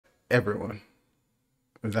everyone.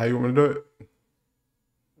 Is that how you want me to do it?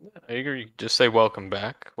 I agree. Just say welcome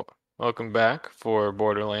back. Welcome back for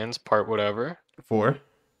Borderlands part whatever. 4.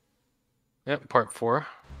 Yep, part 4.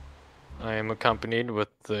 I am accompanied with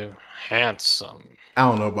the handsome, I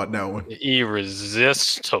don't know about that one.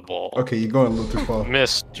 irresistible. Okay, you're going a little too far.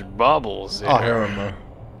 Mr. Bubbles. Oh hell no.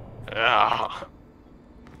 Ah.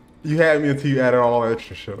 You had me until you added all that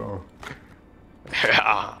extra shit on.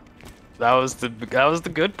 Yeah. That was the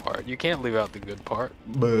good part. You can't leave out the good part.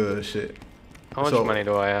 Bullshit. How much money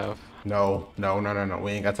do I have? No.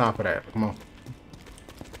 We ain't got time for that. Come on.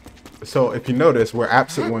 So if you notice, we're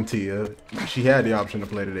absent one Tia. She had the option to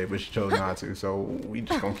play today, but she chose not to. So we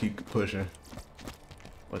just gonna keep pushing.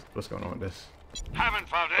 What's going on with this?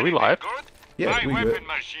 Are we live? Yeah, we good.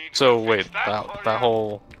 So wait,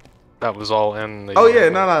 that was all in the. Oh yeah,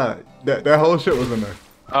 no. That whole shit was in there.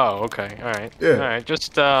 Oh, okay. All right. Yeah. All right.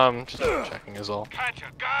 Just checking is all.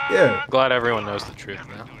 Yeah. Glad everyone knows the truth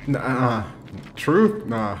now. Truth?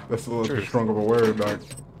 Nah, that's a little too strong of a word, dog.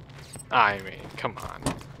 I mean, come on.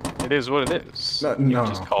 It is what it is. No. You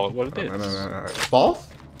just call it what it is. No. False?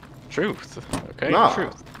 Truth. Okay. Nah.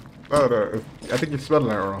 Truth. No. I think you're spelling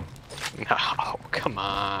that wrong. No, come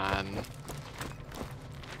on.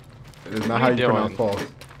 It's not how you pronounce false.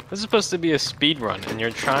 This is supposed to be a speed run, and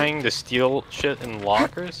you're trying to steal shit in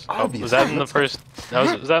lockers. Oh, was that in the first?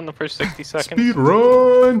 Was that in the first 60 seconds? Speed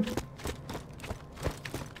run.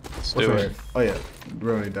 Let's do it. Oh yeah, we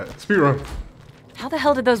really need that. Speed run. How the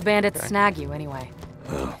hell did those bandits snag you anyway?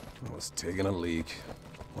 I was taking a leak.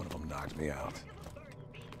 One of them knocked me out.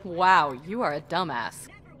 Wow, you are a dumbass.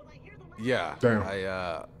 Yeah. Damn.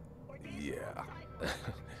 Yeah.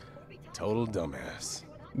 Total dumbass.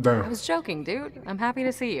 Damn. I was joking, dude. I'm happy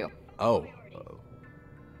to see you. Oh.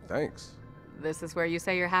 Thanks. This is where you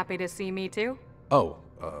say you're happy to see me too? Oh,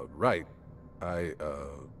 right.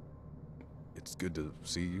 It's good to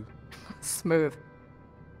see you. Smooth.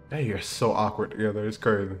 Hey, you're so awkward together. It's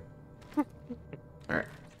crazy. Alright.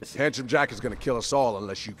 Handsome Jack is gonna kill us all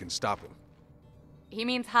unless you can stop him. He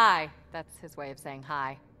means hi. That's his way of saying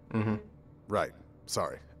hi. Mm-hmm. Right.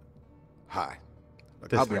 Sorry. Hi.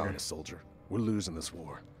 Look, I'll be honest, soldier. We're losing this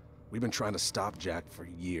war. We've been trying to stop Jack for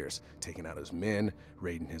years, taking out his men,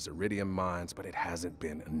 raiding his iridium mines, but it hasn't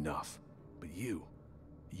been enough. But you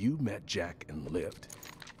met Jack and lived.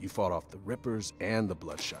 You fought off the Rippers and the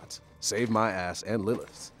Bloodshots, saved my ass and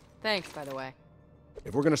Lilith's. Thanks, by the way.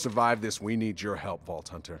 If we're gonna survive this, we need your help, Vault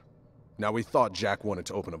Hunter. Now, we thought Jack wanted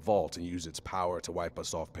to open a vault and use its power to wipe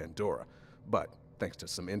us off Pandora, but thanks to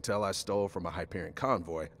some intel I stole from a Hyperion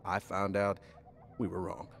convoy, I found out we were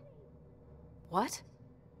wrong. What?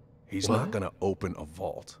 He's not gonna open a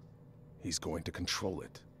vault. He's going to control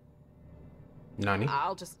it. Nani?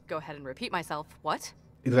 I'll just go ahead and repeat myself. What?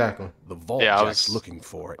 Exactly. The vault Jack's looking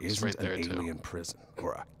for isn't an alien prison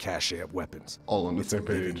or a cache of weapons. All on the same It's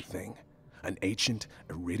a living page. thing. An ancient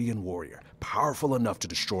Iridian warrior, powerful enough to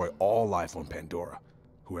destroy all life on Pandora.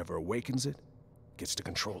 Whoever awakens it gets to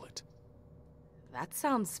control it. That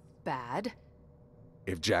sounds bad.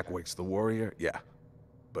 If Jack wakes the warrior, yeah.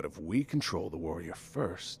 But if we control the warrior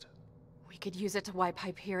first... We could use it to wipe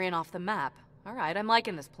Hyperion off the map. Alright, I'm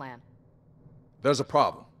liking this plan. There's a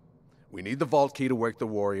problem. We need the vault key to wake the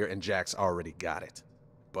warrior, and Jack's already got it.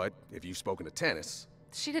 But if you've spoken to Tannis...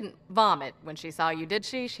 She didn't vomit when she saw you, did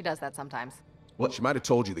she? She does that sometimes. What? She might have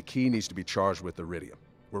told you the key needs to be charged with iridium.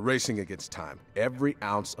 We're racing against time. Every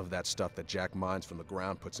ounce of that stuff that Jack mines from the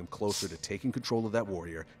ground puts him closer to taking control of that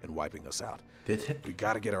warrior and wiping us out. We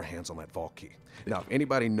gotta get our hands on that vault key. Now, if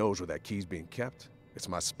anybody knows where that key's being kept, it's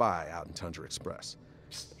my spy out in Tundra Express.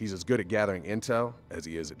 He's as good at gathering intel as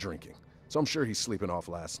he is at drinking, so I'm sure he's sleeping off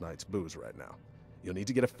last night's booze right now. You'll need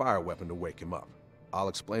to get a fire weapon to wake him up. I'll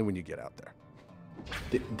explain when you get out there.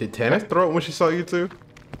 Did Tannis throw it when she saw you two?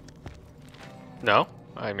 No,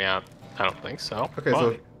 I mean I don't think so. Okay,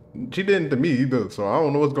 so she didn't to me either, so I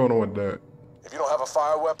don't know what's going on with that. If you don't have a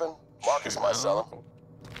fire weapon, Marcus might sell them.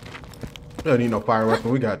 We don't need no fire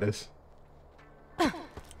weapon. We got this.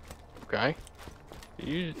 Okay.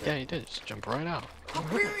 You did. Just jump right out.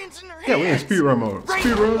 Yeah, we in speedrun mode.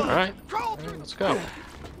 Speedrun. All right, let's go.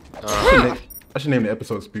 I should name the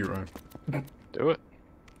episode speedrun. Do it.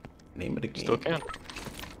 Name of the game. Still can.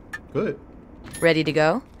 Good. Ready to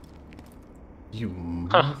go? You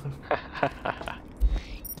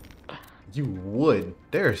You would.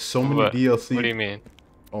 There are so many DLC. What do you mean?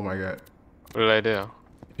 Oh my god. What did I do?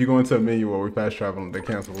 If you go into a menu while we fast traveling, they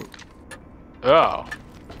cancel it. Oh.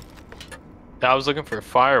 I was looking for a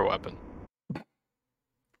fire weapon.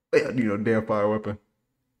 Yeah, you know, damn fire weapon.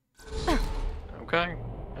 Okay.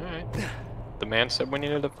 Alright. The man said we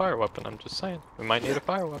needed a fire weapon. I'm just saying. We might need a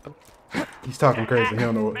fire weapon. He's talking crazy. He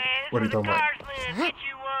don't know what he's talking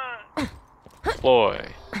about. Boy.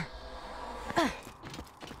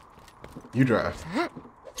 You drive.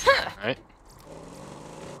 Alright.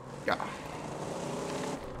 Yeah.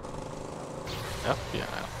 Yep,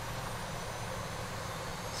 yeah.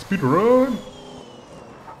 Speed run.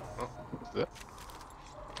 Oh,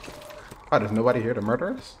 oh, there's nobody here to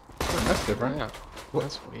murder us? Oh, that's different. yeah. What?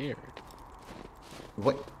 That's weird.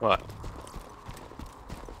 What? What?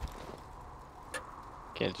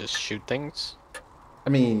 Can't just shoot things? I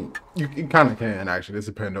mean, you kind of can, actually. It's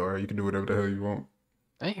a Pandora. You can do whatever the hell you want.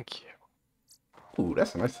 Thank you. Ooh,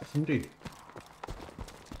 that's a nice SMG.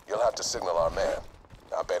 You'll have to signal our man.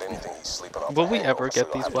 I bet anything he's sleeping on. Will we ever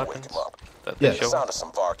get these weapons? That they Yes. show? Sound of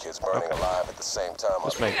some VAR kids burning alive at the same time.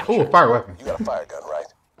 Let's make it. Ooh, a fire weapon. You got a fire gun, right?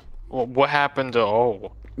 Well, what happened to...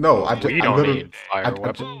 Oh. No, I We don't need fire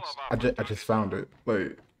weapons. I just found it.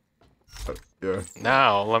 Like, yeah.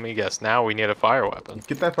 Now, let me guess. Now we need a fire weapon.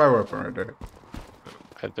 Get that fire weapon right there.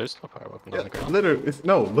 There's no fire weapon Yeah, on the ground. literally, it's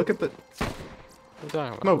no. Look at the What are you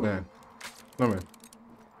talking about? no man. No man.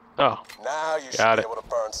 Oh, Now you should Got be it. able to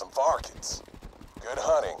burn some VAR kids. Good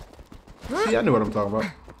hunting. See, I knew what I'm talking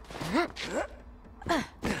about.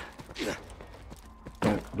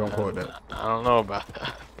 Don't quote that. I don't know about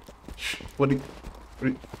that. What's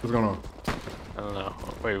going on? I don't know.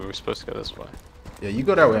 Wait, we were supposed to go this way. Yeah, you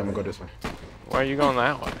go that way. I'm gonna go this way. Why are you going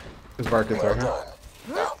that way? This bar kids Well right here.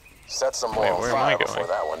 done. Now, set some more Wait, on where am I fire going? before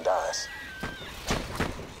that one dies.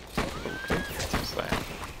 What's that?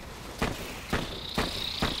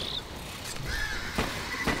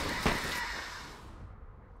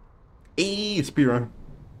 Hey, speedrun.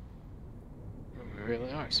 We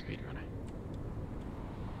really are speedrunning.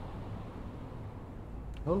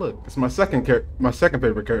 Oh look, it's my second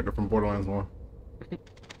favorite character from Borderlands 1. I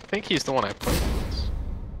think he's the one I played with.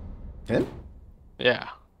 Him? Yeah,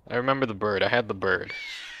 I remember the bird. I had the bird.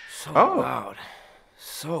 So Oh. loud.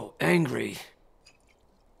 So angry.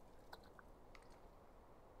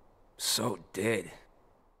 So dead.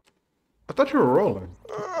 I thought you were rolling.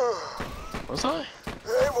 Was I?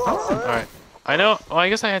 Alright. I know. Well, I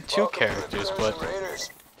guess I had two characters, but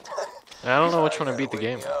I don't know which one I beat the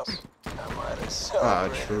game as.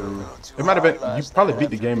 True. It might have been, you probably beat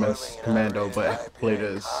the game as Commando, but played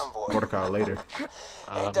as Mordecai later.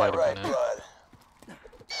 That might have been it.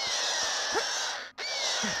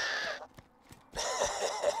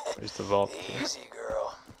 Where's the vault key? Easy,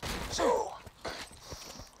 girl. So,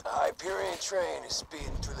 a Hyperion train is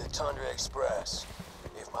speeding through the Tundra Express.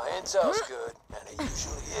 If my intel's good, and it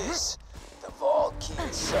usually is, the vault key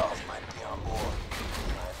itself might be on board.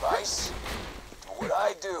 My advice? Do what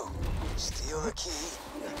I do. Steal the key,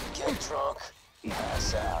 get drunk,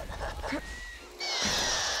 pass out.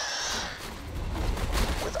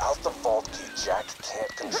 Without the vault key, Jack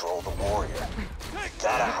can't control the warrior. You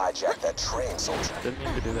gotta hijack that train, soldier. Didn't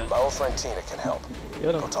mean to do that. My old friend Tina can help.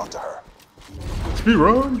 Get Go him. talk to her.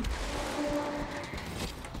 Speedrun!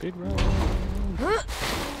 Speedrun.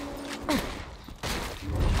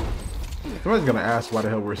 Somebody's gonna ask why the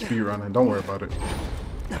hell we're speedrunning. Don't worry about it.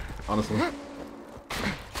 Honestly.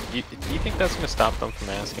 Do you think that's gonna stop them from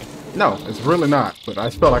asking? No, it's really not, but I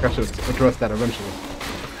felt like I should address that eventually.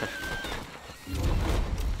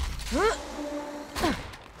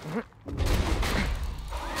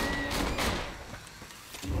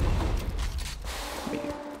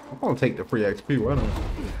 I'm gonna take the free XP, why not?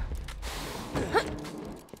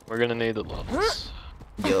 We're gonna need the levels.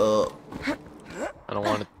 Yup. I don't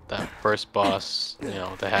want that first boss, you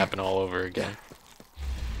know, to happen all over again.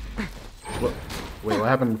 Wait, what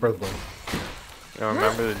happened in the first place? You know,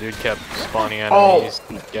 remember the dude kept spawning Oh! enemies,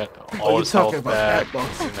 get all you his talking health about back. that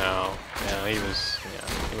boss? You know, yeah,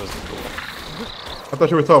 he wasn't cool. I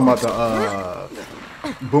thought you were talking about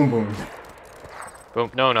the, Boom Boom.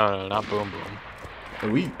 Boom, no, not Boom Boom. Are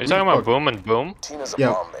Are you talking about Boom and Boom? Tina's a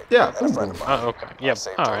Yeah. bomb maker. Yeah, and a boom, friend of boom. mine. Oh, okay. Yep.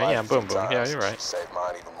 Saved All her right. life Yeah, a Boom few Boom. Yeah, times. you're right. She saved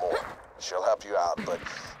mine even more. She'll help you out, but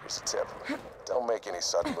here's a tip. Don't make any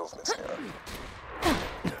sudden movements near her.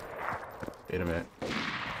 Wait a minute.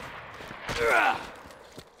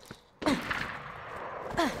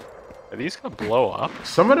 Are these gonna blow up?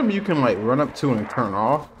 Some of them you can like run up to and turn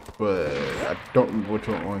off, but I don't remember which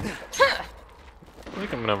one. I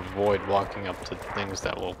think I'm gonna avoid walking up to things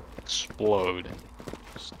that will explode and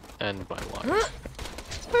just end my life.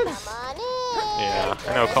 Yeah,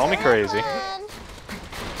 I know. Call me crazy.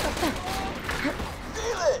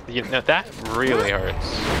 You know, that really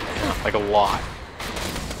hurts. Like a lot.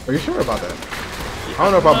 Are you sure about that? I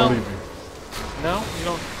don't know if I believe you. No, you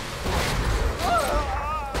don't.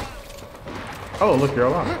 Oh, look, you're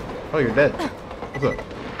alive. Oh, you're dead. What's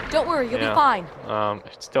up? Don't worry, you'll be fine.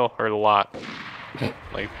 It still hurt a lot.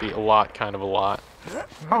 Like a lot, kind of a lot. I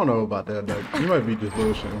don't know about that, Doug. You might be just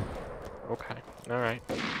bullshitting. Okay, alright.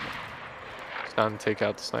 It's time to take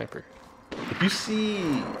out the sniper. If you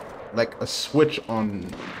see like a switch on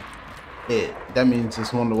it, that means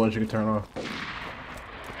it's one of the ones you can turn off.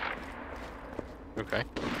 Okay.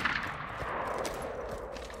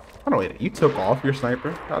 Oh no, wait, you took off your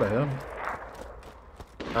sniper? How the hell?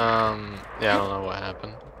 Yeah, I don't know what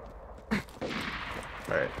happened.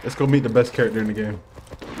 Alright, let's go meet the best character in the game.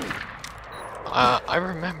 I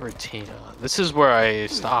remember Tina. This is where I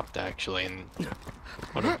stopped actually in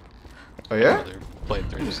one of Oh yeah? other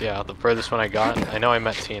playthroughs. Yeah, the furthest one I got. I know I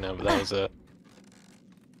met Tina, but that was it.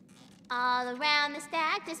 All around the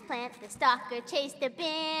stack, this plant, the stalker chased the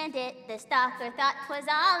bandit. The stalker thought 'twas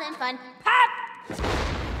all in fun. Pop!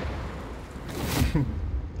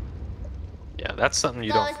 Yeah, that's something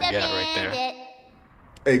you don't Goes the forget right there. bandit.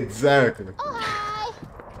 Exactly. Oh, hi.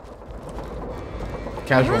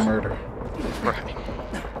 Casual murder. Right.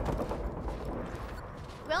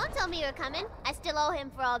 Rowan told me you were coming. I still owe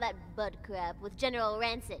him for all that bud crap with General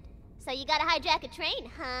Rancid. So you gotta hijack a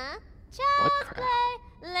train, huh? Child's crap?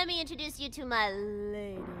 play. Let me introduce you to my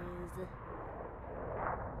ladies.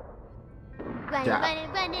 Running, Yeah.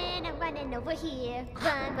 running, running, I'm running over here.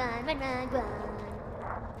 Run, run, run, run, run.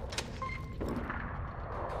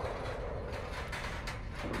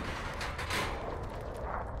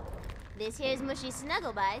 This here's Mushy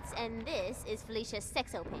Snugglebites, and this is Felicia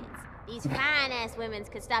Sexopants. These fine-ass women's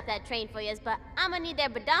could stop that train for you, but I'ma need their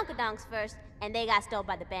badonkadonks first, and they got stole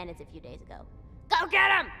by the bandits a few days ago. Go get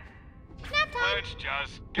them! Nap time! Let's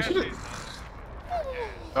just get this.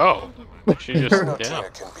 Oh, she just I know yeah. Tina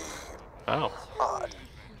can be Oh, odd,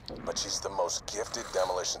 but she's the most gifted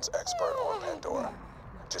demolitions expert on Pandora.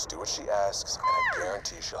 Just do what she asks, and I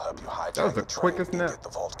guarantee she'll help you hijack That was the train quickest and nap. get the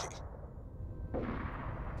vault key.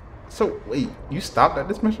 So wait, you stopped at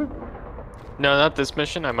this mission? no, not this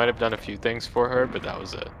mission. I might have done a few things for her, but that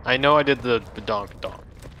was it. I know I did the donk.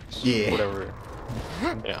 Yeah. Whatever.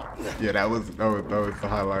 Yeah. Yeah, that was the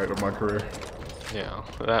highlight of my career. Yeah.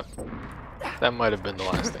 That might have been the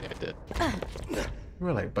last thing I did. We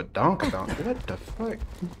were like, but donk. What the fuck?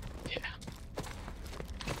 Yeah.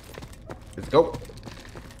 Let's go.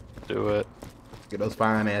 Do it Get those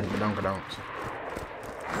fine ass badonkadonks.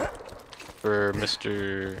 for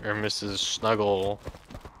Mr. or Mrs. Snuggle.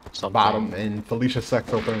 Something. Bottom and Felicia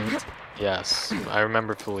Sexopants. Yes, I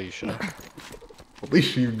remember Felicia.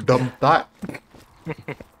 Felicia, you dumb thought.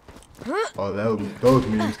 Oh, those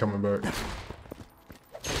memes coming back.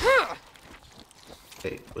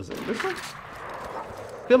 Hey, was it this way?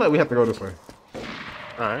 I feel like we have to go this way.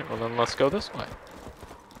 Alright, well then let's go this way.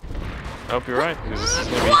 I hope you're right, because this is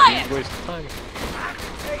going to be a huge waste of time.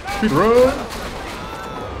 Speed run!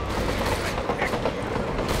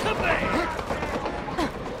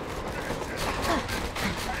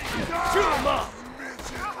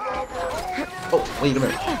 Oh, wait a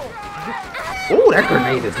minute. Oh, that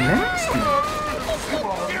grenade is nasty.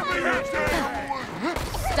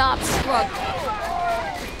 Stop struggling.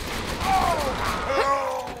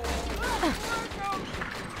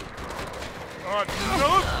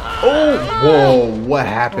 Oh, whoa, what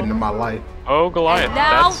happened to my life? Oh, Goliath.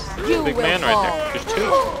 Now That's you the big will man right fall. there. There's two.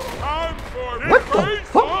 What the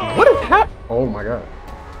fuck? What is happening? Oh my god.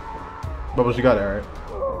 Bubbles, you got it, right?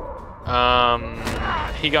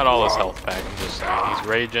 He got all his health back. I'm just saying. He's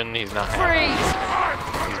raging. He's not happy.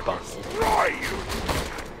 He's bummed.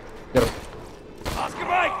 Get him.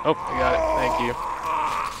 Oh, I got it. Thank you.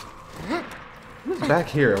 Who's back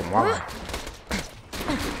here and why?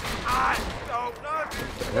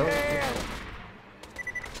 The hell?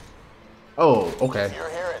 Oh, okay. If you're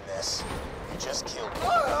hearing this, you just killed me.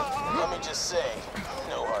 Let me just say,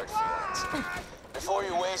 no hard feelings. Before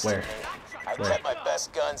you wasted Where? me, I kept my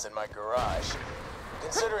best guns in my garage.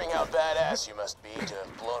 Considering how badass you must be to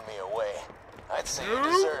have blown me away, I'd say you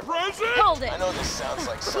deserve it. Hold it. I know this sounds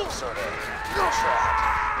like some sort of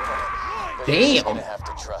trap, but you're Damn. just gonna have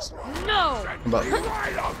to trust me. No. But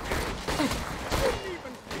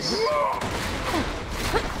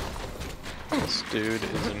This dude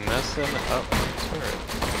is messing up my turret.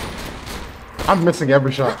 I'm missing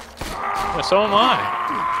every shot. Yeah, so am I.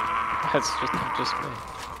 That's just me.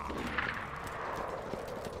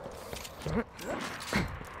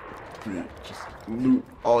 Just loot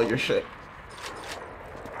all your shit.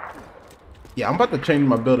 Yeah, I'm about to change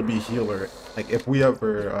my build to be healer. Like if we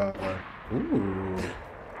ever ooh.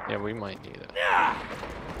 Yeah, we might need it.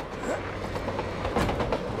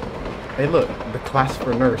 Hey look, the class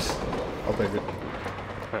for nurse. I'll take it.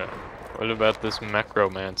 What about this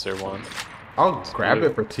Necromancer one? I'll grab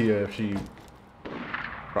it for Tia if she.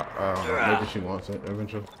 Maybe she wants it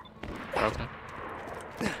eventually. Okay.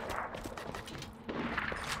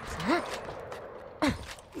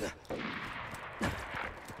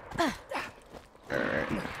 Alright.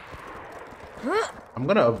 I'm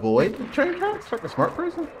gonna avoid the train tracks like a smart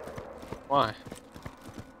person. Why?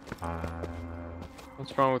 Uh,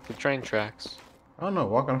 What's wrong with the train tracks? I don't know.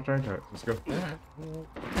 Walk on the train tracks. Let's go.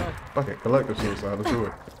 Fuck it. Collective suicide. Let's do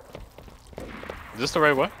it. Is this the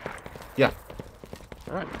right way? Yeah.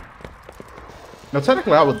 Alright. No,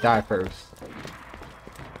 technically I would die first.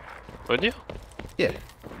 Would you? Yeah.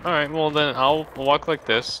 Alright, well then I'll walk like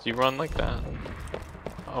this. You run like that.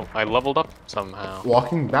 Oh, I leveled up somehow.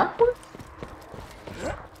 Walking backwards?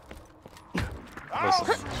 Listen.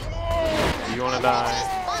 Do you wanna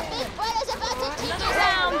die?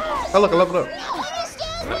 Oh look, I leveled up.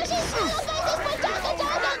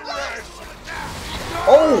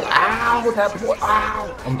 Oh, ow, that boy,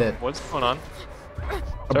 ow. I'm dead. What's going on?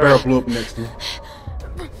 A barrel blew up next to me.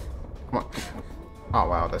 Come on. Oh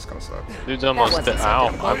wow, that's gonna suck. Dude's almost dead. Ow,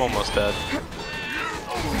 I'm almost dead.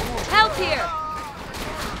 Help here!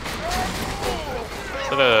 Is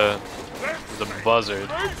that a buzzard?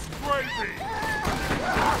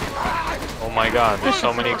 Oh my god, there's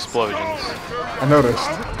so many explosions. I noticed.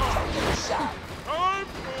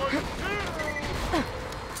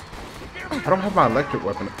 I don't have my electric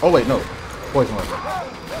weapon. Oh wait, no. Poison weapon.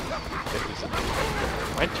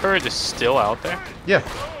 My turret is still out there? Yeah.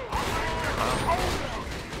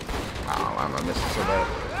 Oh, I'm missing so bad.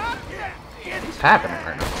 What's happening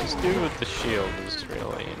right now? This dude with the shield is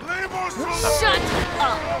really... Shut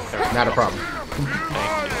up! Not a problem.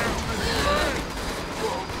 Thank you.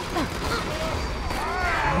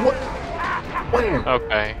 What? Where?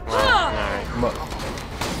 Okay, well, alright.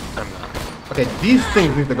 I'm not. Okay, these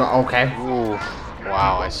things need to go. Okay. Ooh,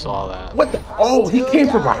 wow, I saw that. What the? Oh, he came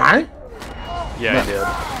from behind? Yeah, I did. I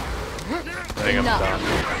think I'm done.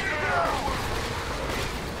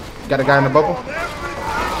 Got a guy in the bubble?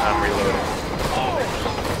 I'm reloading.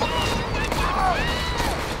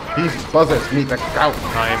 These buzzards need to go.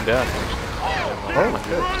 I am dead. Oh,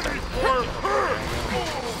 shit.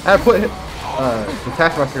 I put the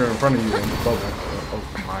taskmaster in front of you in the bubble. Oh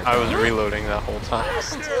my God. I was reloading that whole time.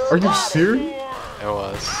 Are you serious? It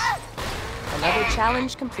was. Another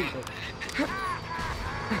challenge completed.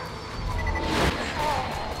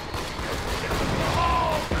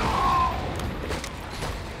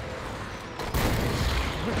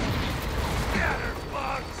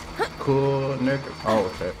 Cool, Nick.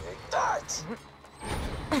 Oh, shit.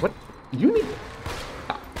 What? You need.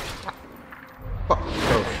 Fuck.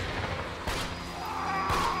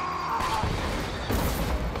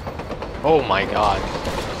 Oh my god.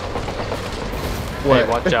 What? Hey,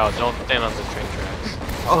 watch out. Don't stand on the train tracks.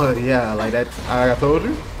 Oh, yeah, like that. I told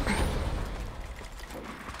you?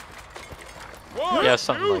 Yeah,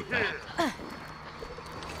 something like that.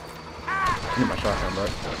 I need my shotgun, bro.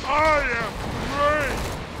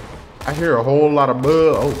 I hear a whole lot of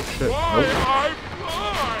blood. Oh, shit. Nope.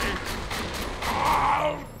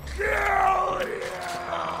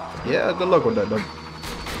 Yeah, good luck with that, though.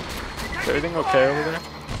 Is everything okay over there?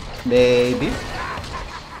 Maybe.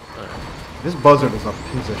 This buzzard is a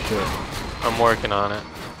piece of shit. I'm working on it.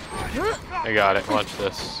 I got it. Watch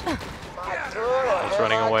this. It's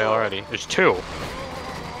running away already. There's two.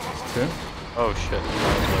 Okay. Oh shit.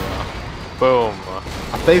 Boom.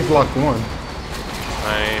 I phase locked one.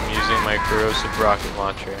 I am using my corrosive rocket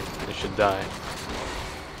launcher. They should die.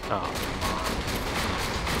 Oh.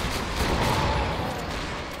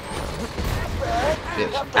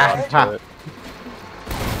 Bitch. Onto Ah, it.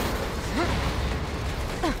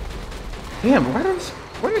 damn, where are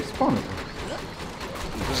they spawning?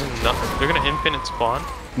 There's nothing. They're gonna infinite spawn?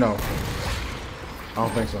 No. I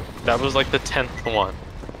don't think so. That was like the 10th one.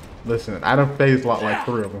 Listen, I done phase locked like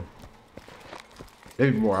 3 of them.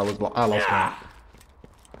 Maybe more. I lost count.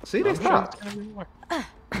 See, they stopped.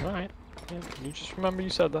 Alright. Yeah, you just remember you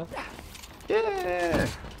said that. Yeah.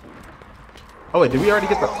 Oh wait, did we already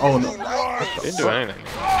get the? Oh no. Didn't do anything.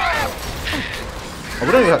 Oh, we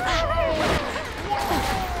don't even have.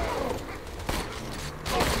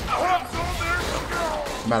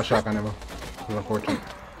 I'm out of shotgun ammo. It's unfortunate.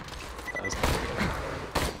 This guy.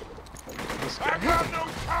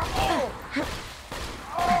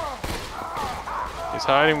 He's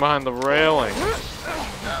hiding behind the railing.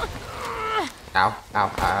 Ow, ow, ow.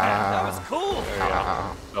 That was cool. There we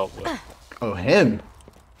go. Dealt with. Oh, him.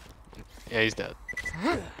 Yeah, he's dead.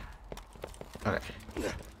 Okay.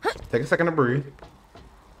 Take a second to breathe.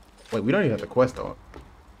 Wait, we don't even have the quest on.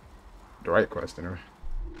 The right quest, anyway.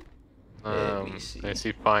 Let me see. I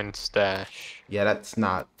see find stash. Yeah, that's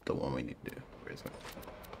not the one we need to do. Where is it?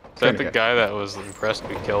 Is that the guy that was impressed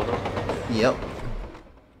we killed him? Yep.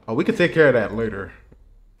 Oh, we could take care of that later.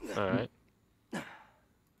 Alright.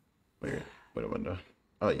 Wait a window.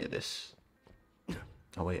 Oh yeah, this.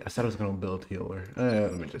 Oh wait, I said I was gonna build healer.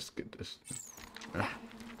 Let me just get this.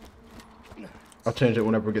 I'll change it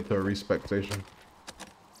whenever we get to a respec station.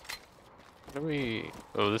 What do we...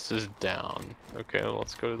 Oh, this is down. Okay, well,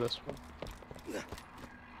 let's go to this one.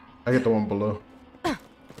 I get the one below.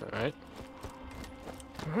 Alright.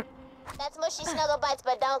 That's Mushy Snugglebites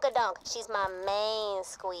Badonkadonk. She's my main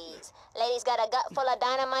squeeze. Lady's got a gut full of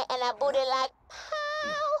dynamite and a booty like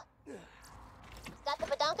pow. Got the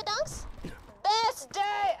Badonkadonks? Best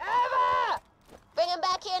day ever! Bring him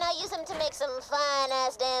back here and I'll use him to make some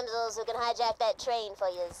fine-ass damsels who can hijack that train for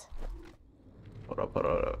yous. Hold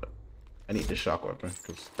up. I need the shock weapon,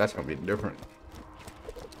 because that's going to be different.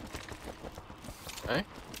 Okay.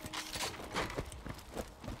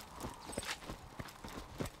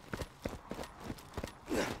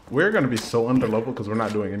 We're going to be so underleveled because we're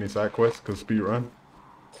not doing any side quests because speedrun.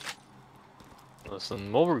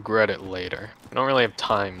 Listen, we'll regret it later. I don't really have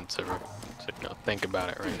time to think about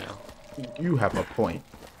it right now. You have a point.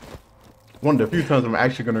 One of the few times I'm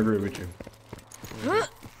actually going to agree with you.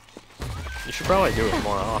 You should probably do it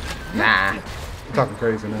more often. Nah. You're talking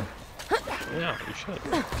crazy now. Yeah, you should.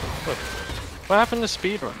 Look, what happened to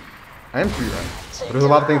speedrun? I am speedrun. But there's a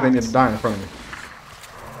lot of things that need to die in front of me.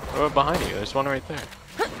 What about behind you? There's one right there.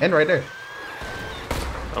 And right there.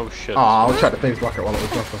 Oh shit. Oh, I'll try to face block it while I was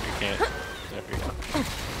jumping. You can't. There we go.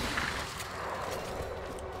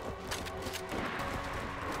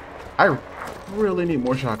 I really need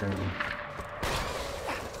more shotgun.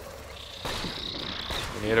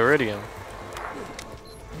 We need iridium.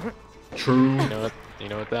 True. You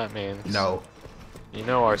know what that means? No. You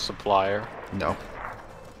know our supplier. No.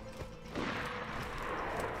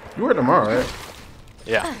 You work tomorrow, right?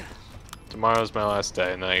 Yeah. Tomorrow's my last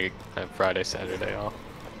day, and then I have Friday, Saturday off.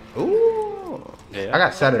 Ooh. Yeah. I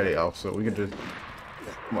got Saturday off, so we can just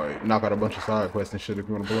knock out a bunch of side quests and shit if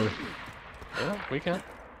you want to play. Yeah, we can.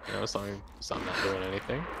 You know, as long as I'm not doing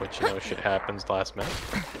anything, which, you know, shit happens last minute.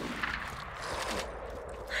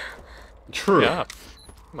 True. Yeah.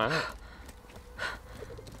 Man.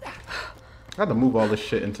 I had to move all this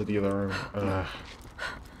shit into the other room.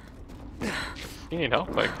 You need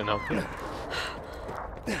help, I can help you.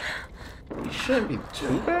 It shouldn't be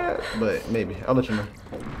too bad, but maybe. I'll let you know.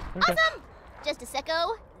 Okay. Awesome! Just a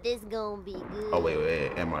secco. This gonna be good. Oh,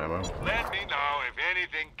 wait. Am I? Let me know if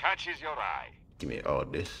anything catches your eye. Give me all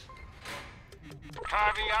this.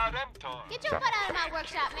 Carving out them toys. Get your butt out of my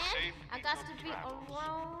workshop, man. I got to be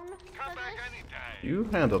alone. Come back anytime. You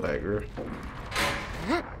handle that, girl.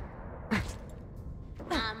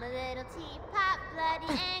 I'm a little teapot, bloody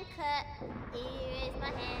and cut. Here is my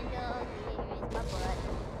handle, here is my butt.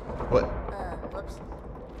 What? Whoops.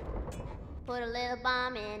 Put a little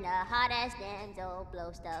bomb in a hot ass damsel,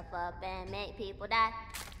 blow stuff up and make people die.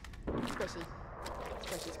 Squishy.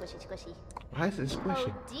 Squishy, squishy, squishy. Why is it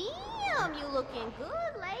squishy? Oh, damn, you looking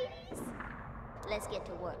good, ladies. Let's get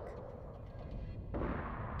to work.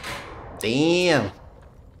 Damn.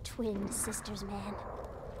 Twin sisters, man.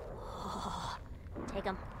 Oh, take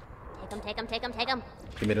them. Take them, take them, take them, take them.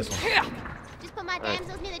 Give me this one. Just put my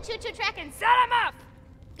damsels near the choo-choo track and set them up.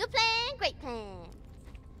 Good plan, great plan.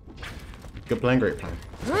 Good plan, great plan.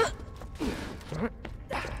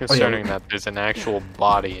 Concerning that there's an actual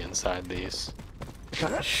body inside these.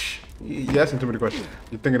 Shh. You're asking too many questions.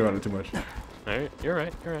 You're thinking about it too much. Alright, you're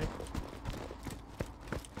right, you're right.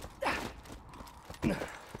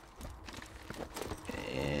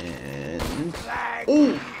 And...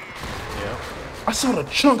 Ooh! Yeah. I saw the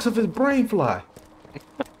chunks of his brain fly.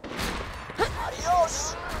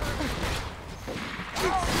 Adios!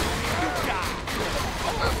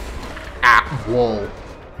 Ah, whoa.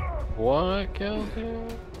 What killed him?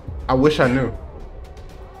 I wish I knew.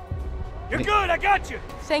 You're good, I got you.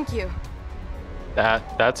 Thank you.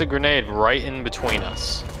 That's a grenade right in between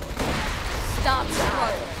us. Stop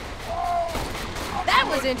struggling. That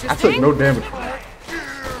was I interesting. took no damage from that.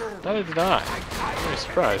 Neither did I. I'm very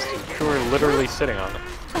surprised. You were literally sitting on it.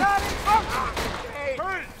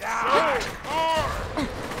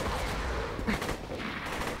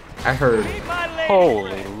 I heard.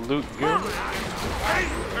 Holy loot goon.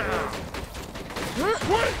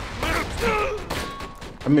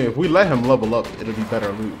 I mean, if we let him level up, it'll be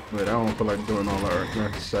better loot. But I don't feel like doing all that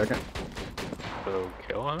right this second. So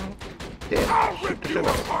kill him? Yeah, shoot the shit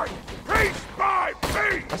out.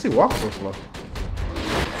 I see walk so slow.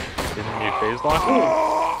 Didn't you phase lock him?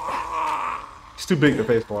 It's too big to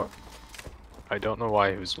face block. I don't know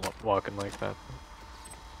why he was walking like that.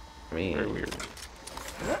 I mean, Very weird.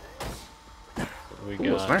 We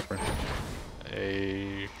ooh, a got sniper.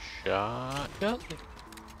 a shotgun.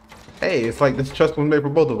 Hey, it's like this chest was made for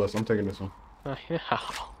both of us. I'm taking this one. Yeah.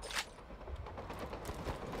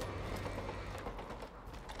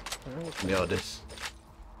 Nail this.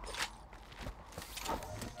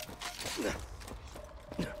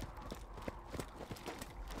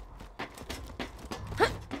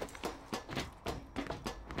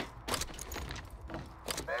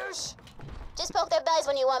 Just poke their bellies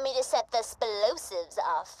when you want me to set the explosives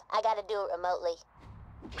off. I gotta do it remotely.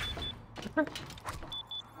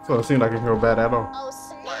 So it seemed like it feel bad at all. Oh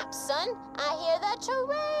snap, son! I hear the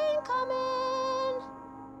terrain coming.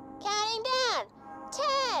 Counting down.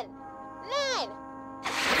 10, 9.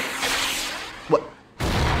 What?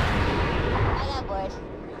 I got bored.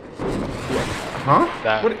 Huh?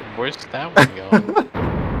 That, What? where's that one going?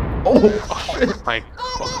 Oh, Oh my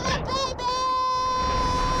god.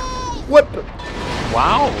 what? The?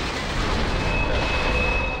 Wow.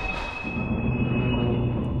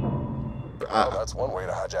 Well, that's one way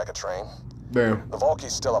to hijack a train. Damn. The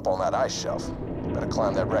Volkie's still up on that ice shelf. Better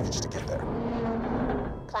climb that wreckage to get there.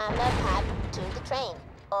 Climb the pipe to the train,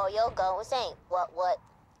 or you'll go insane. What?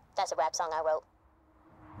 That's a rap song I wrote.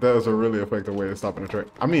 That was a really effective way of stopping the train.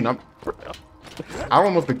 I mean, I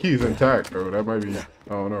don't know if the key's intact though. That might be. I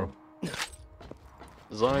don't know.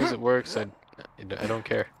 As long as it works, I don't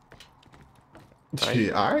care.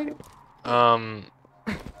 Gee, alright. Am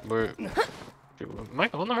I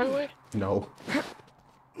going the right way? No.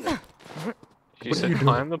 You What are said you doing?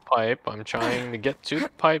 climb the pipe. I'm trying to get to the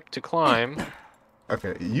pipe to climb.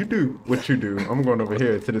 Okay, you do what you do. I'm going over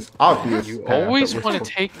here to this obvious. You path always that we're want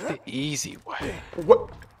to supposed- take the easy way. What?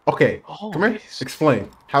 Okay, come here. Always. Explain.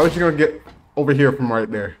 How is you gonna get over here from right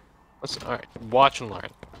there? Listen, all right, watch and learn.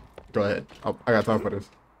 Go ahead. I got time for this.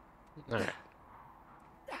 All right.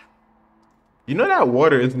 You know that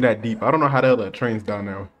water isn't that deep. I don't know how the hell that train's down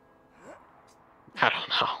there. I don't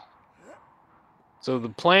know. So the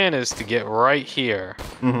plan is to get right here.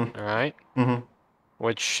 Mm-hmm. All right. Mm-hmm.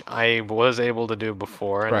 Which I was able to do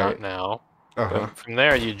before and Right. not now. Uh-huh. But from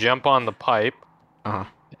there, you jump on the pipe. Uh-huh.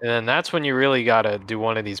 And then that's when you really gotta do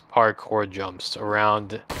one of these parkour jumps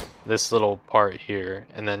around this little part here.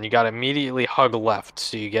 And then you gotta immediately hug left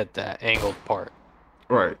so you get that angled part.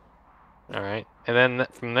 Right. Alright? And then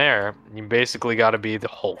from there, you basically gotta be the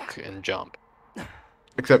Hulk and jump.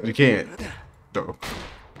 Except you can't, though.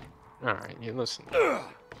 Alright, you listen.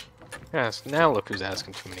 Yes, now look who's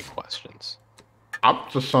asking too many questions. I'm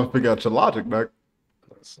just trying to figure out your logic, Doc.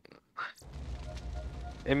 Listen.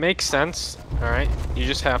 It makes sense, alright? You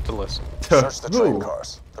just have to listen. Search the train Who?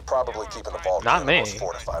 cars. They're probably keeping the Volkie Not in the me. most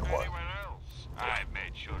fortified one. Anyone else? I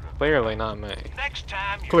made sure to. Clearly not me. Next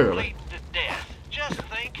time you're Clearly. bleeding to death, just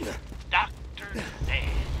think Dr. Dead.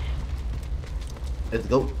 Let's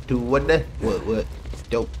go to what day? What? Let's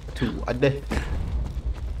go to what day?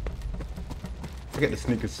 I get the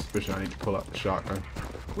sneaker suspicion I need to pull out the shotgun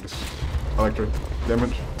with this electric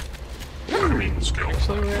damage. Actually,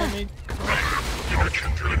 we don't need...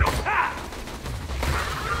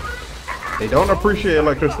 They don't appreciate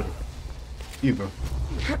electricity either.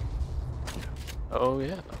 Oh,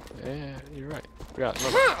 yeah. Yeah, you're right. Forgot.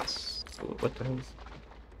 What the hell is...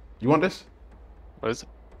 You want this? What is it?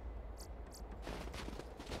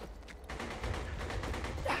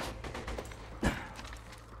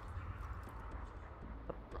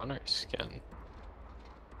 Runner skin.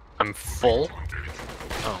 I'm full?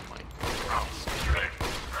 Oh my.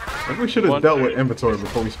 Maybe we should have dealt with inventory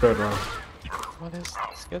before we sped around. What is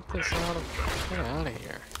this? Get this out of... Get out of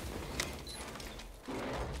here.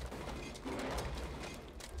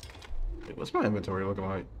 Wait, what's my inventory looking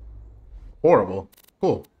like? Horrible.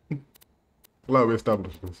 Cool. Glad we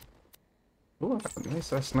established this. Ooh, I got a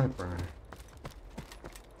nice ass sniper in here.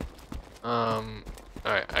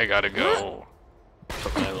 Alright, I gotta go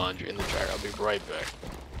put my laundry in the dryer. I'll be right back.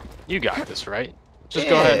 You got this, right? Just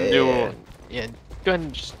go ahead and do... Yeah, go ahead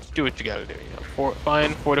and just do what you gotta do, you know.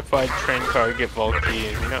 Find fortified train car, get Volkie,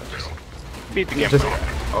 and, you know, just beat the game. Just...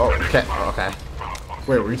 Oh, okay. Okay.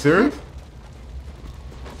 Wait, were you serious?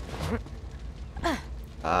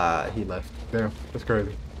 He left. Damn, that's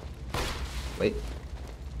crazy. Wait.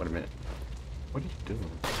 Wait a minute. What are you doing?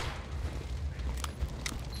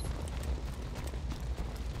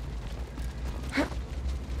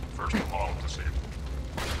 First of all, to save.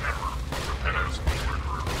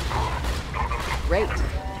 Great.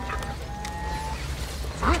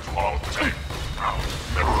 First of all, to save.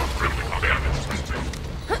 Never critical damage to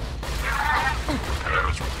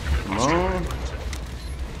Come on.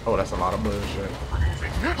 Oh, that's a lot of bullshit.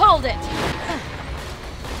 Hold it!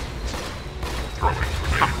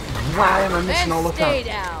 Why am I missing all the Stay time?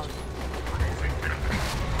 down.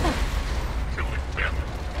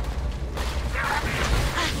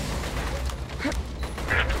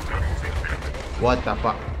 What the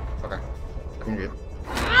fuck? Okay. I'm good.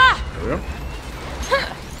 There we go.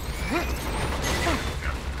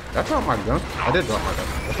 That's not my gun. I did drop my gun.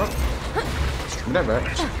 What's up? Give me that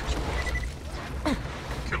back.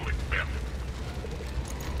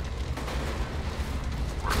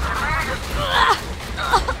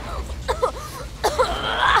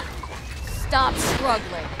 Stop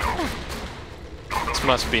struggling. This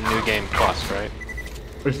must be New Game Plus, right?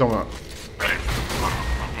 What you talking about?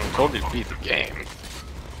 I told you to beat the game.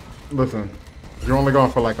 Listen, you're only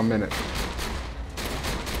going for like a minute.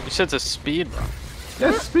 You said it's a speed run. Yeah,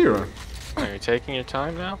 it's a speed run. Are you taking your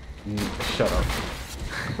time now? Shut up.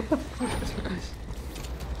 What the fuck is this?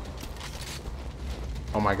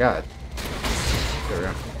 Oh my god. There we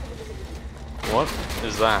go. What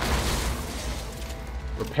is that?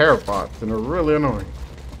 Repair bots, and they're really annoying.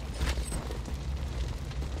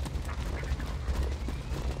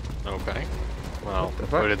 Okay. Well, What the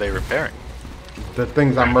fuck? what are they repairing? The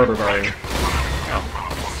things I murdered already.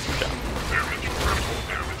 Oh. Good job.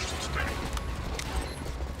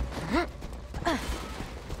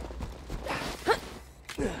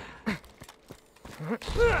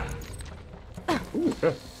 Ooh,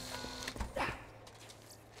 good.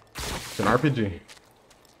 It's an RPG.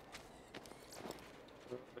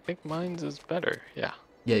 I think mine's is better. Yeah.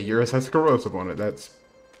 Yeah, yours has corrosive on it. That's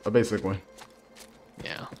a basic one.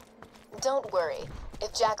 Yeah. Don't worry.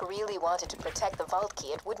 If Jack really wanted to protect the vault key,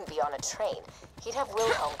 it wouldn't be on a train. He'd have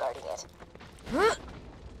Wilhelm guarding it.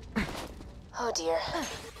 Oh dear.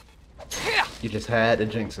 You just had to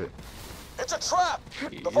jinx it. It's a trap!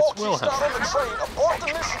 It's The vault key's Wilhelm. not on the train. Abort the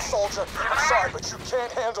mission, soldier. I'm sorry, but you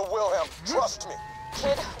can't handle Wilhelm. Trust me.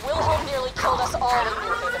 Kid, Wilhelm nearly killed us all in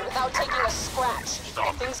New Haven without taking a scratch.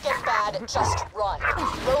 If things get bad, just run.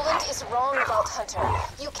 Roland is wrong, Vault Hunter.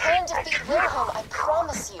 You can defeat Wilhelm, I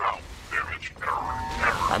promise you.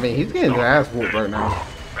 I mean, he's getting his ass whooped right now.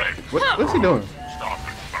 What's he doing?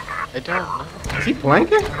 I don't know. Is he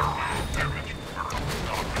planking?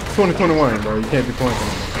 2021, bro. You can't be planking.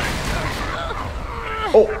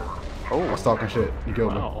 Oh! Oh, I was talking shit. You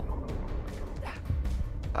killed me. Wow.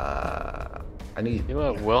 I need... You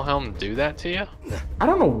let Wilhelm do that to you? I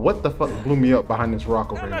don't know what the fuck blew me up behind this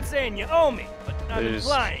rock over I'm here. not saying you owe me, but I'm There's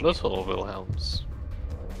implying. little Wilhelms.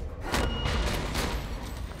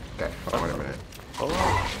 Okay, hold on, wait a minute. Oh,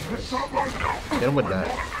 Hit him with that.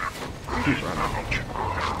 Keep running.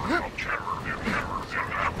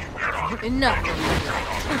 Enough.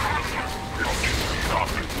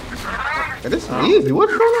 Hey, this is easy.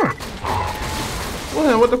 What's going on?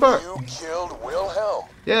 Wilhelm, what the fuck? You killed Wilhelm.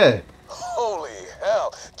 Yeah. Holy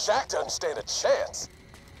hell. Jack doesn't stand a chance.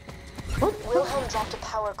 Wilhelm dropped a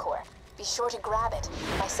power core. Be sure to grab it.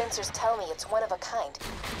 My sensors tell me it's one of a kind.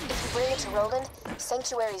 If you bring it to Roland,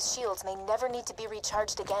 Sanctuary's shields may never need to be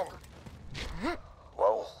recharged again.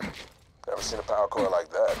 Whoa. Never seen a power core like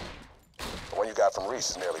that. The one you got from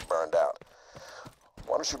Reese is nearly burned out.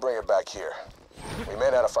 Why don't you bring it back here? We may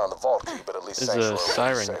not have found the vault key, but at least there's Sanctuary a will be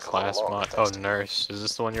Siren safe a little class longer, mod. thanks Oh, to you. Nurse. Is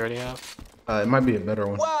this the one you already have? It might be a better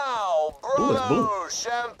one. Wow, Ooh, it's blue. bravo,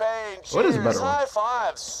 champagne, cheers, What is a better one? high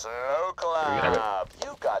five, so grab clap.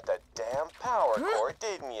 You got the damn power core,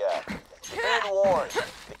 didn't ya? You've been warned.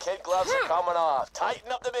 The kid gloves are coming off.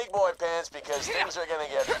 Tighten up the big boy pants because things are gonna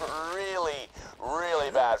get really,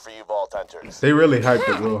 really bad for you vault hunters. They really hyped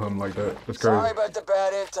it Wilhelm like that. That's crazy. Sorry about the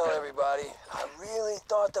bad intel, everybody. I really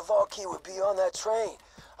thought the vault key would be on that train.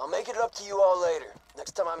 I'll make it up to you all later.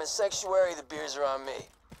 Next time I'm in Sanctuary, the beers are on me.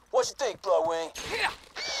 What you think, Bloodwing?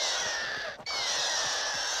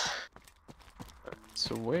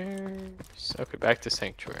 So where's... Okay, back to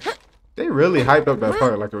Sanctuary. They really hyped up that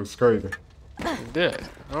part like it was crazy. We did.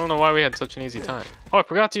 I don't know why we had such an easy time. Oh, I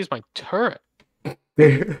forgot to use my turret.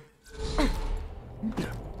 Did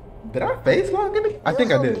I face lock in it? I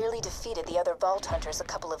think I Wilhelm did. nearly defeated the other Vault Hunters a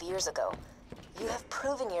couple of years ago. You have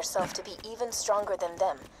proven yourself to be even stronger than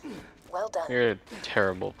them. Well done. You're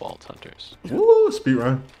terrible vault hunters. Woo,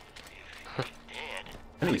 speedrun.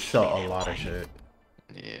 I need to sell a lot of shit.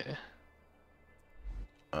 Yeah.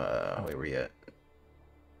 Wait, where you at?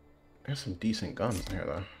 There's some decent guns in here,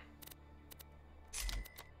 though.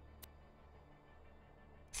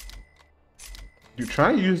 Dude,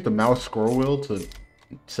 trying to use the mouse scroll wheel to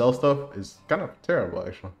sell stuff is kind of terrible,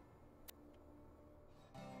 actually.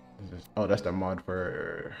 Oh, that's the mod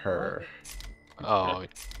for her. Oh,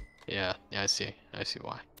 yeah. Yeah, I see. I see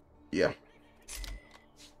why. Yeah.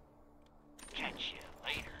 Catch you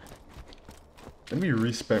later. Let me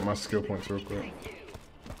respec my skill points real quick.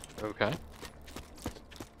 Okay.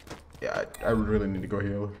 Yeah, I really need to go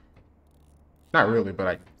heal. Not really,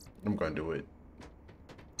 but I'm gonna do it.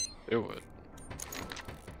 Do it.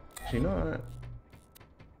 You know what?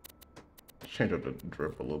 Change up the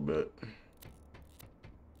drip a little bit.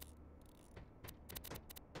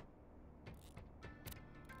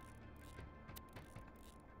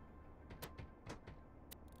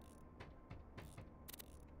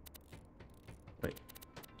 Wait,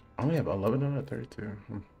 I only have 11 out of 32.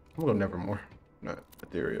 I'm gonna go Nevermore. Not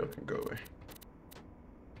Ethereal can go away.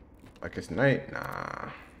 Like it's night? Nah.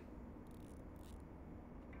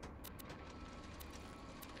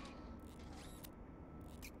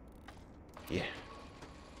 Yeah.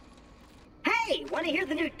 Hey, want to hear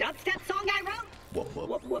the new dubstep song I wrote?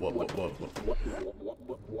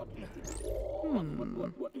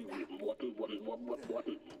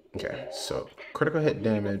 Okay, so critical hit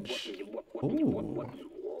damage. Ooh.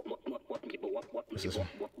 What's this one?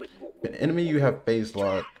 An enemy you have phase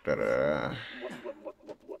lock. Okay.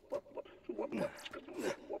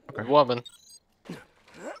 Woman.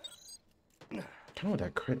 Kind of with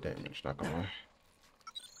that crit damage, not gonna lie.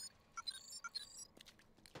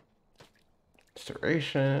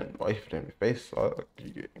 Restoration, life damage, face lock, you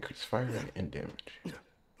get increased fire rate and damage.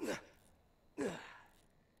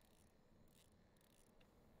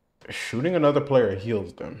 Shooting another player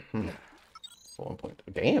heals them. 1 point.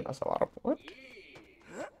 Damn, that's a lot of points.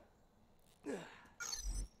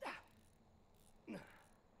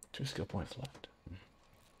 Two skill points left.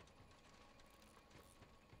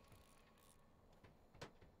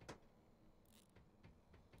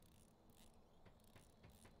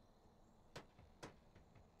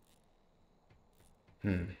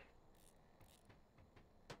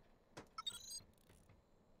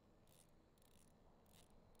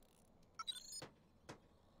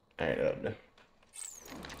 Alright, up there.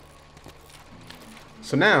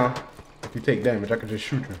 So now, if you take damage, I can just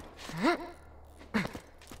shoot you.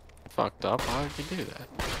 Fucked up. Why would you do that?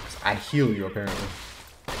 I heal you, apparently.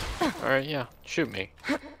 Alright, yeah. Shoot me.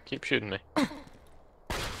 Keep shooting me. I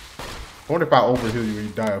wonder if I overheal you when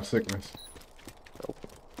you die of sickness. Nope.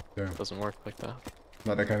 Yeah. Doesn't work like that.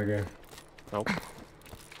 Not that kind of game. Nope.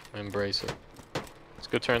 I embrace it. Let's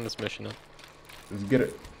go turn this mission in. Let's get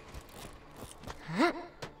it. I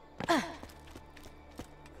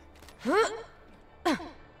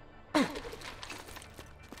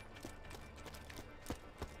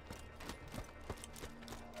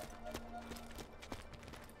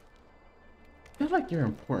feel like you're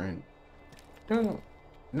important. Don't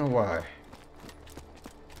know why.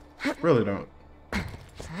 Really don't.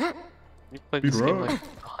 You played this game like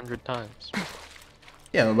 100 times.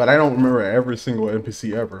 Yeah, but I don't remember every single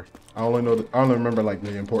NPC ever. I only remember like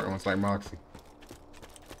the important ones, like Moxie.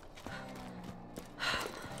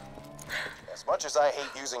 As much as I hate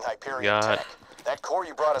using Hyperion tech, that core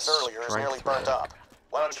you brought us earlier is nearly burnt up.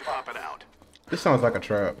 Why don't you pop it out? This sounds like a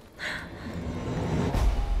trap.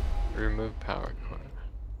 Remove power cord.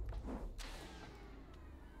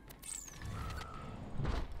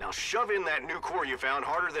 Now shove in that new core you found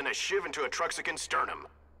harder than a shiv into a Truxican sternum.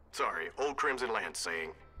 Sorry, old Crimson Lance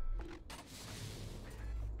saying.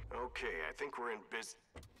 Okay, I think we're in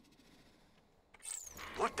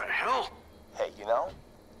What the hell? Hey, you know,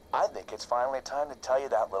 I think it's finally time to tell you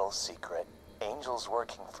that little secret. Angel's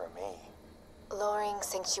working for me. Lowering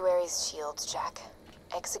Sanctuary's shields, Jack.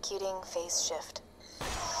 Executing phase shift.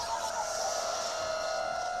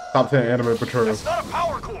 Top 10 anime betrayal. That's not a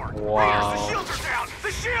power core! Wow. Raiders, the shields are down!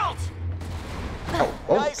 The shields! Oh,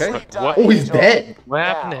 okay. What? Oh, he's dead. What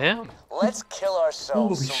happened to him? Let's kill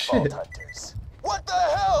ourselves Holy some shit. Vault Hunters. What the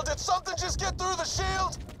hell? Did something just get through the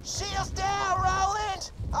shield? Shields down,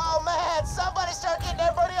 Roland! Oh man, somebody start getting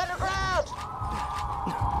everybody underground!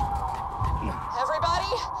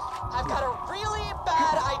 Everybody, I've got a really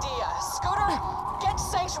bad idea. Scooter, get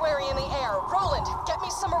Sanctuary in the air. Roland, get me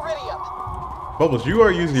some Iridium. Bubbles, you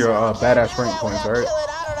are using your badass rank points, right?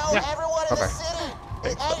 Everyone in the city.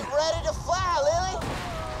 It ain't ready to fly, Lily.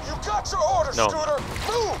 You got your orders, No. Scooter!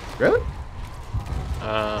 Move! Really?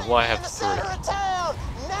 Well, I have In the 3. center of town!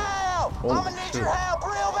 Now! Holy I'm gonna need shit. your help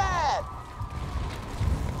real bad!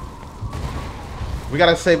 We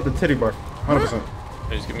gotta save the titty bar. 100%.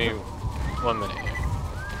 Just give me 1 minute here.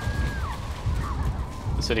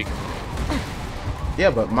 The city. Yeah,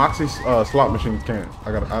 but Moxie's slot machines can't.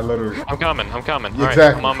 I literally. I'm coming. Exactly.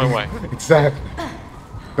 Alright, I'm on my way. Exactly.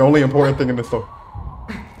 The only important thing in this store.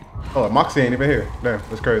 Oh, Moxie ain't even here. Damn,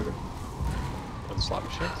 that's crazy. Are the slot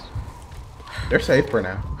machines? They're safe for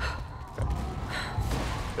now.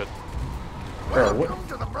 Good. Bro, what? Welcome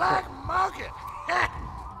to the black market.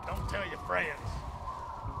 Don't tell your friends.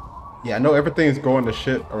 Yeah, I know everything's going to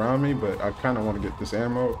shit around me, but I kind of want to get this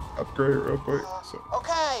ammo upgrade real quick. So.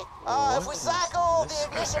 Okay, if we cycle the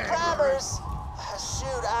ignition primers,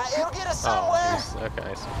 shoot, it'll get us somewhere. Oh, okay,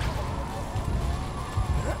 I see.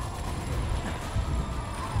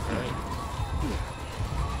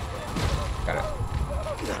 Got it.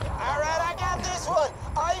 Alright, I got this one.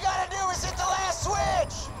 All you gotta do is hit the last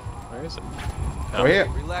switch. Where is it? Oh,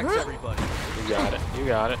 yeah. Relax, everybody. You got it. You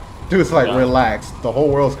got it. Dude, it's like, relax. The whole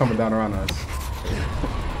world's coming down around us.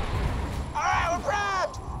 Alright, we're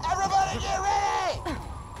primed. Everybody get ready.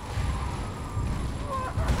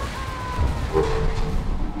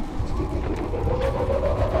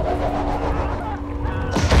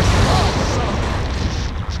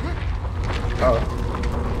 Oh.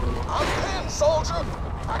 I'm pinned, soldier.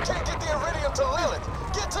 I can't get the iridium to Lilith.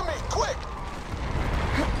 Get to me, quick.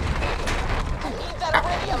 I need that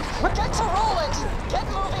iridium. Get to Roland. Get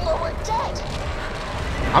moving or we're dead.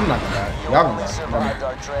 I'm not gonna die. Y'all gonna die. Survived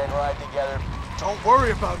our train ride together. Don't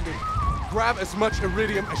worry about me. Grab as much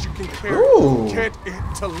iridium as you can carry. Ooh. Get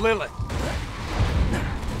it to Lilith.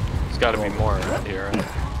 There's got to be more around here, right?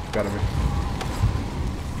 Gotta be.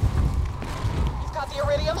 You've got the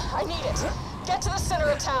iridium. I need it. Get to the center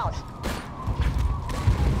of town.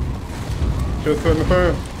 Just put in the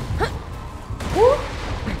fan.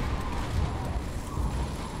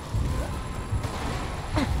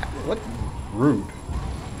 What? Rude.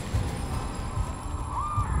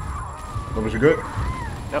 What, was you good?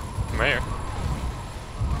 Yep, I'm here.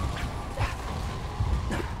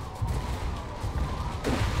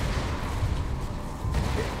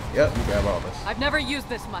 Yep, you grab all this. I've never used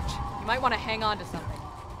this much. You might want to hang on to something.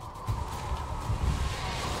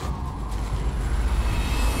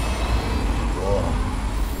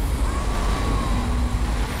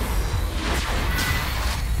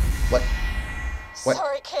 What? What?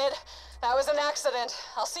 Sorry, kid. That was an accident.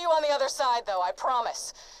 I'll see you on the other side, though, I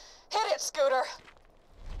promise. Hit it, Scooter.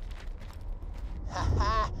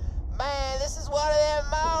 Man, this is one of them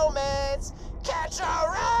moments. Catch a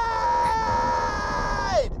ride!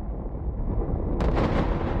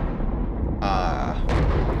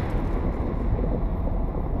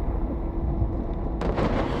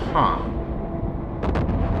 Huh.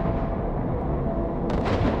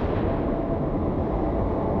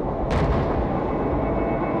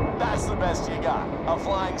 That's the best you got. A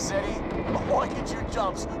flying city? Look at your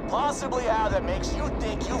jumps. Possibly how that makes you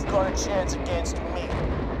think you've got a chance against me.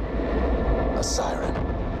 A siren.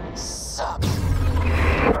 Sup.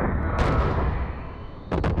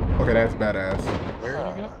 Okay, that's badass. Where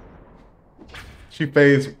did you go? She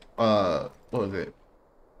phased, what was it?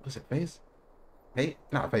 Was it phase? Hey,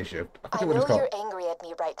 not phase shift. I I forget what it's know called. you're angry at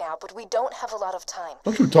me right now, but we don't have a lot of time.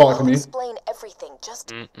 Don't you talk to I'll me. explain everything.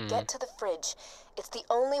 Just get to the fridge. It's the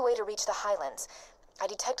only way to reach the Highlands. I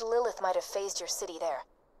detect Lilith might have phased your city there.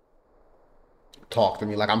 Talk to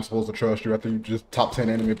me like I'm supposed to trust you after you just top 10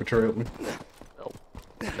 enemy betrayed me. Nope.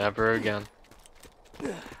 Never again.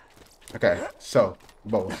 Okay, so,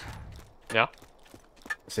 both. Yeah?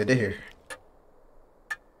 Sit here.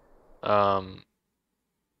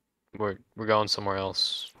 We're going somewhere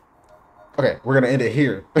else. Okay, we're gonna end it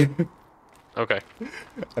here. Okay. And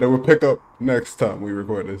then we'll pick up next time we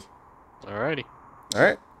record this. Alrighty.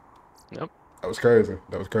 Alright? Yep. That was crazy.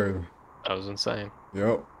 That was crazy. That was insane.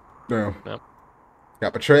 Yep. Damn. Yep.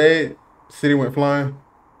 Got betrayed, city went flying,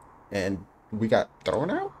 and we got thrown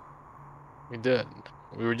out? We did.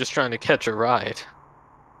 We were just trying to catch a ride.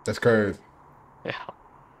 That's crazy. Yeah.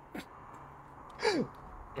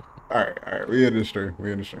 Alright, we in the stream.